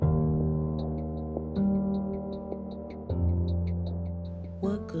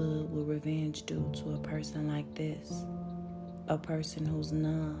What good will revenge do to a person like this? A person who's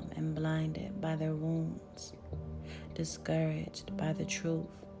numb and blinded by their wounds, discouraged by the truth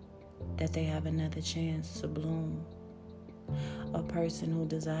that they have another chance to bloom. A person who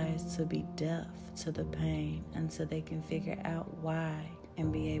desires to be deaf to the pain until they can figure out why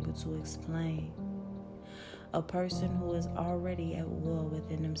and be able to explain. A person who is already at war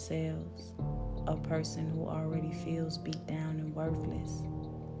within themselves. A person who already feels beat down and worthless.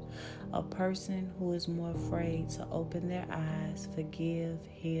 A person who is more afraid to open their eyes, forgive,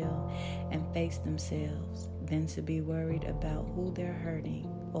 heal, and face themselves than to be worried about who they're hurting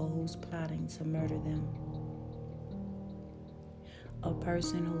or who's plotting to murder them. A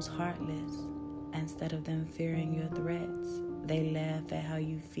person who's heartless. Instead of them fearing your threats, they laugh at how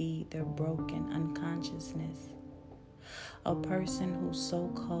you feed their broken unconsciousness. A person who's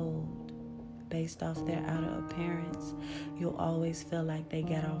so cold, based off their outer appearance, you'll always feel like they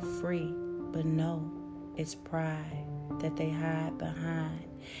got off free, but no, it's pride that they hide behind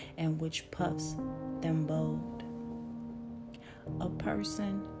and which puffs them bold. A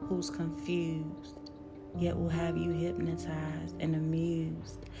person who's confused, yet will have you hypnotized and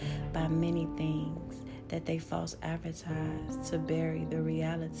amused by many things that they false advertise to bury the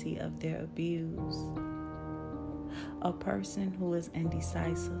reality of their abuse. A person who is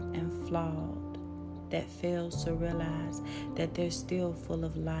indecisive and flawed, that fails to realize that they're still full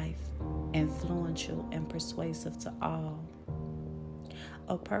of life, influential and persuasive to all.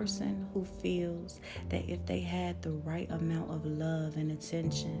 A person who feels that if they had the right amount of love and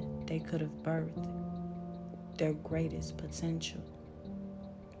attention, they could have birthed their greatest potential.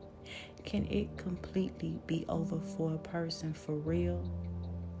 Can it completely be over for a person for real?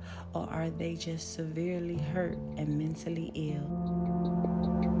 Or are they just severely hurt and mentally ill?